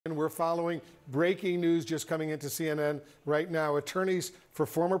we're following breaking news just coming into CNN right now. Attorneys for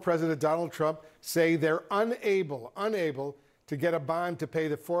former President Donald Trump say they're unable to get a bond to pay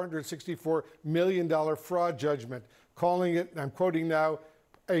the $464 million fraud judgment, calling it, and I'm quoting now,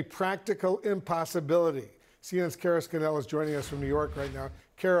 a practical impossibility. CNN's Kara Scannell is joining us from New York right now.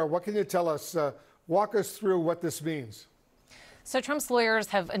 Kara, what can you tell us? Walk us through what this means. So Trump's lawyers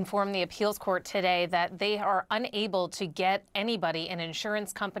have informed the appeals court today that they are unable to get anybody, an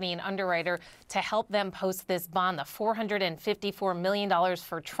insurance company, an underwriter, to help them post this bond, the $454 million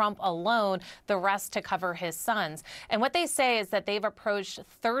for Trump alone, the rest to cover his sons. And what they say is that they've approached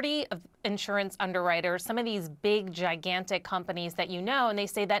 30 insurance underwriters, some of these big, gigantic companies that you know, and they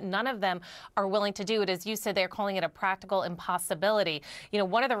say that none of them are willing to do it. As you said, they're calling it a practical impossibility. You know,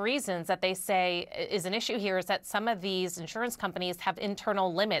 one of the reasons that they say is an issue here is that some of these insurance companies have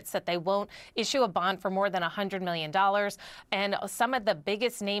internal limits that they won't issue a bond for more than $100 million. And some of the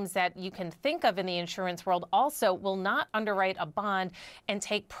biggest names that you can think of in the insurance world also will not underwrite a bond and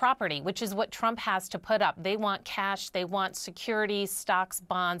take property, which is what Trump has to put up. They want cash, they want securities, stocks,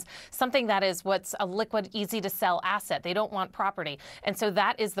 bonds, something that is what's a liquid, easy to sell asset. They don't want property. And so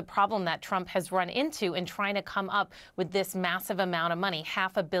that is the problem that Trump has run into in trying to come up with this massive amount of money,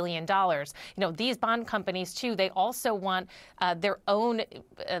 $500 million. You know, these bond companies, too, they also want their own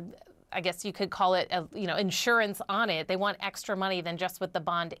I guess you could call it, insurance on it. They want extra money than just what the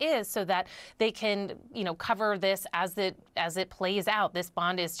bond is so that they can, cover this as it plays out. This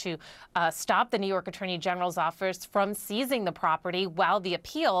bond is to stop the New York Attorney General's office from seizing the property while the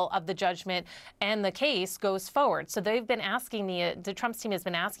appeal of the judgment and the case goes forward. So they've been asking, the Trump's team has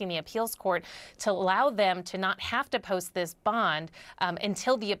been asking the appeals court to allow them to not have to post this bond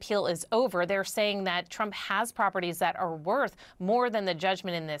until the appeal is over. They're saying that Trump has properties that are worth more than the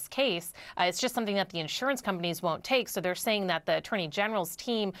judgment in this case. It's just something that the insurance companies won't take. So they're saying that the Attorney General's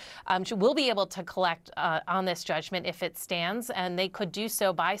team will be able to collect on this judgment if it stands, and they could do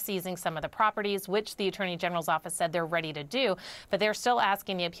so by seizing some of the properties, which the Attorney General's office said they're ready to do. But they're still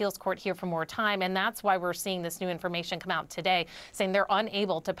asking the appeals court here for more time, and that's why we're seeing this new information come out today, saying they're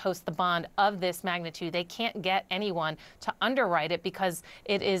unable to post the bond of this magnitude. They can't get anyone to underwrite it because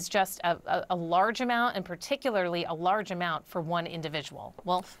it is just a large amount, and particularly a large amount for one individual.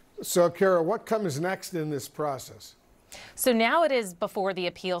 Well, so, Kara, what comes next in this process? So now it is before the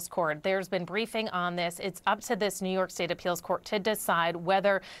appeals court. There's been briefing on this. It's up to this New York State appeals court to decide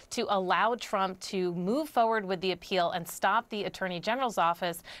whether to allow Trump to move forward with the appeal and stop the Attorney General's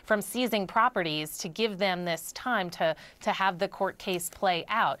office from seizing properties, to give them this time to have the court case play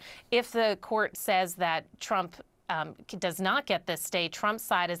out. If the court says that Trump does not get this stay, Trump's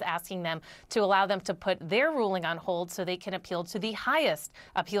side is asking them to allow them to put their ruling on hold so they can appeal to the highest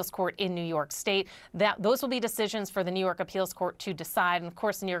appeals court in New York State. Those will be decisions for the New York appeals court to decide. And of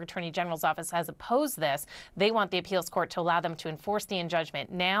course, the New York Attorney General's office has opposed this. They want the appeals court to allow them to enforce the injunction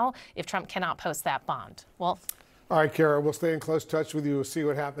now if Trump cannot post that bond. Well, all right, Kara, we'll stay in close touch with you. We'll see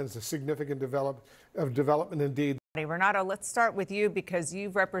what happens. A significant development indeed. Renato, let's start with you because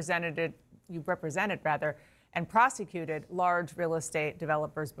you've represented and prosecuted large real estate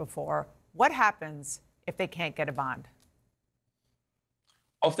developers before. What happens if they can't get a bond?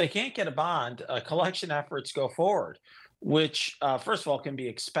 If they can't get a bond, collection efforts go forward, which first of all can be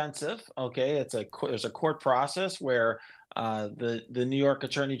expensive. Okay, there's a court process where the New York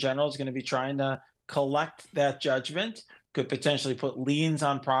Attorney General is going to be trying to collect that judgment, could potentially put liens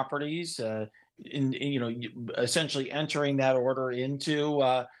on properties, essentially entering that order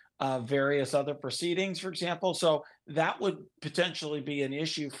into various other proceedings, for example. So that would potentially be an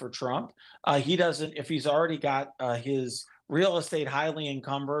issue for Trump. If he's already got his real estate highly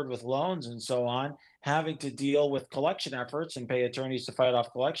encumbered with loans and so on, having to deal with collection efforts and pay attorneys to fight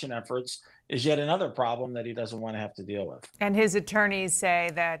off collection efforts is yet another problem that he doesn't want to have to deal with. And his attorneys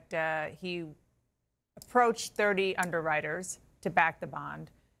say that he approached 30 underwriters to back the bond.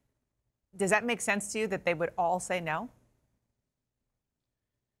 Does that make sense to you that they would all say no?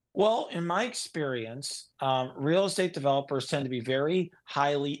 Well, in my experience, real estate developers tend to be very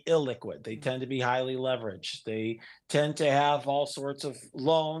highly illiquid. They tend to be highly leveraged. They tend to have all sorts of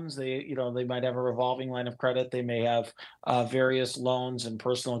loans. They might have a revolving line of credit. They may have various loans and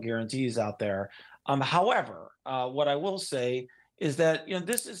personal guarantees out there. However, what I will say is that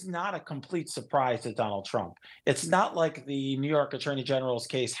this is not a complete surprise to Donald Trump. It's not like the New York Attorney General's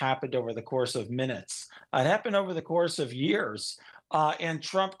case happened over the course of minutes. It happened over the course of years. And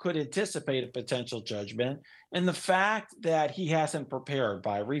Trump could anticipate a potential judgment. And the fact that he hasn't prepared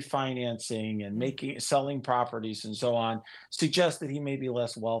by refinancing and selling properties and so on suggests that he may be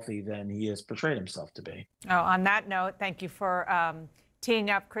less wealthy than he has portrayed himself to be. Oh, on that note, thank you for teeing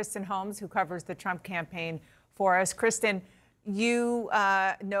up Kristen Holmes, who covers the Trump campaign for us. Kristen, you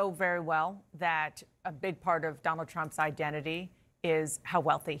know very well that a big part of Donald Trump's identity is how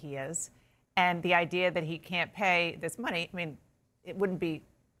wealthy he is. And the idea that he can't pay this money, I mean, it wouldn't be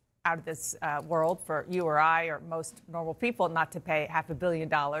out of this world for you or I or most normal people not to pay $500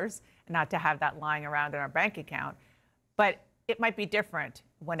 million and not to have that lying around in our bank account. But it might be different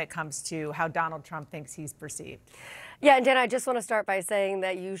when it comes to how Donald Trump thinks he's perceived. Yeah, and Dana, I just want to start by saying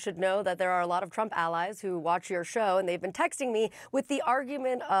that you should know that there are a lot of Trump allies who watch your show, and they've been texting me with the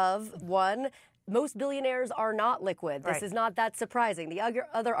argument of, one, most billionaires are not liquid. This is not that surprising. The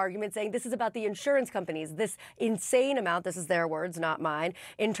other argument saying this is about the insurance companies, this insane amount, this is their words, not mine,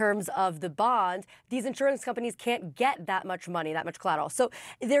 in terms of the bond. These insurance companies can't get that much money, that much collateral. So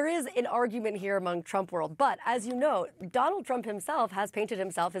there is an argument here among Trump world. But as you know, Donald Trump himself has painted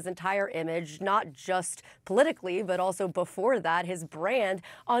himself, his entire image, not just politically, but also before that, his brand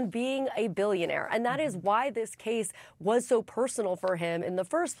on being a billionaire. And that is why this case was so personal for him in the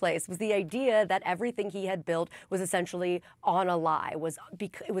first place, was the idea that everything he had built was essentially on a lie, it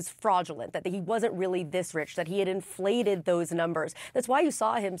was fraudulent, that he wasn't really this rich, that he had inflated those numbers. That's why you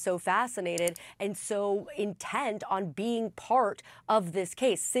saw him so fascinated and so intent on being part of this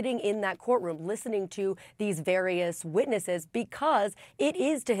case, sitting in that courtroom, listening to these various witnesses, because it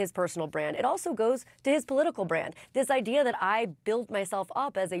is to his personal brand. It also goes to his political brand. This idea that I built myself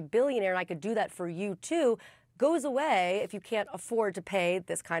up as a billionaire and I could do that for you too goes away if you can't afford to pay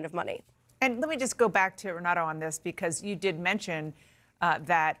this kind of money. And let me just go back to Renato on this, because you did mention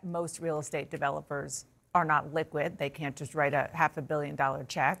that most real estate developers are not liquid. They can't just write a $500 million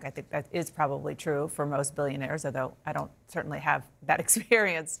check. I think that is probably true for most billionaires, although I don't certainly have that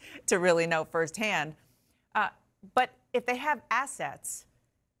experience to really know firsthand. But if they have assets,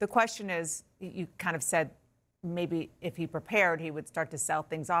 the question is, you kind of said maybe if he prepared, he would start to sell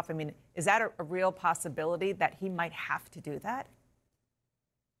things off. I mean, is that a real possibility that he might have to do that?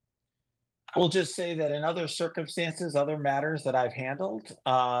 I will just say that in other circumstances, other matters that I've handled,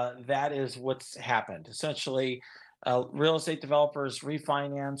 that is what's happened. Essentially, real estate developers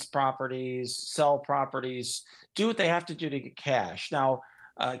refinance properties, sell properties, do what they have to do to get cash. Now,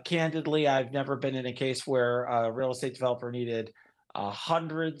 candidly, I've never been in a case where a real estate developer needed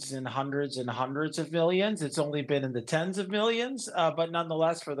hundreds and hundreds and hundreds of millions. It's only been in the tens of millions, but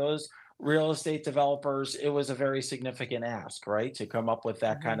nonetheless, for those real estate developers, it was a very significant ask, right, to come up with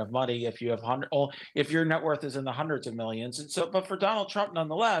that kind of money if you have if your net worth is in the hundreds of millions. And so, but for Donald Trump,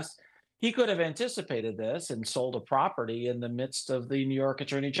 nonetheless, he could have anticipated this and sold a property in the midst of the New York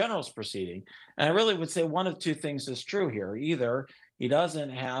Attorney General's proceeding. And I really would say one of two things is true here. Either he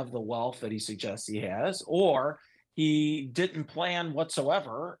doesn't have the wealth that he suggests he has, or he didn't plan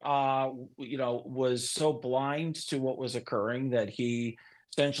whatsoever, was so blind to what was occurring that he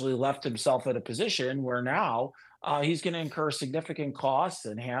essentially left himself in a position where now he's going to incur significant costs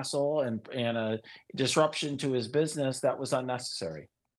and hassle and a disruption to his business that was unnecessary.